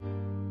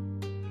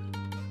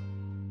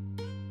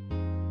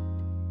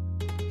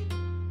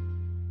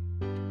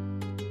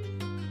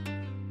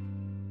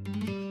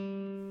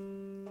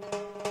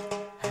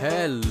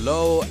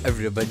Hello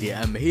everybody,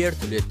 I'm here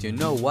to let you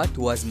know what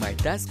was my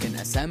task in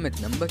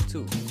assignment number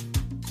 2.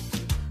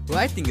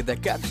 Writing the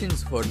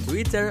captions for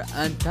Twitter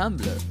and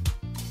Tumblr.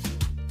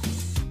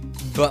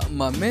 But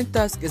my main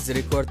task is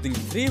recording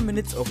 3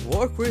 minutes of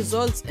work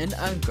results in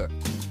Anchor.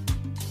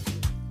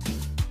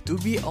 To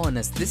be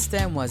honest, this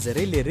time was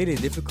really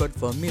difficult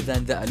for me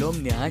than the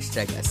alumni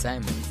hashtag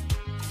assignment.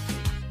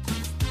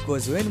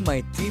 Because when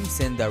my team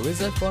sent the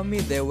result for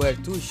me, they were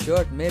too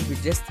short, maybe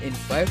just in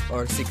 5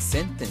 or 6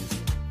 sentences.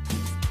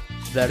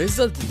 The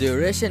result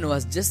duration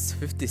was just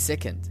 50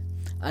 seconds,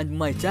 and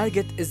my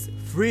target is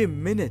 3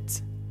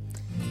 minutes.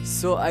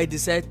 So I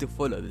decided to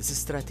follow this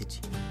strategy.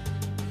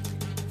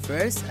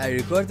 First, I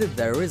recorded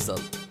the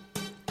result.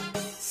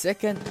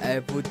 Second,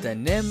 I put the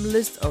name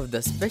list of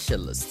the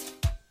specialist.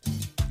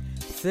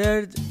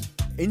 Third,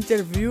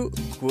 interview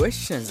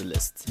questions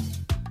list.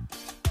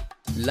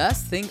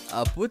 Last thing,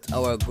 I put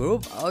our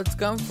group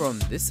outcome from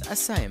this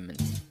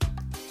assignment.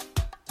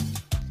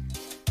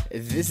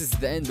 This is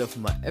the end of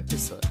my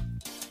episode.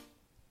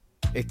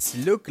 It's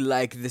look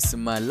like this is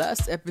my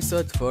last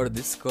episode for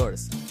this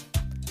course,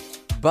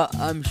 but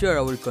I'm sure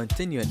I will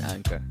continue in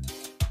Anchor.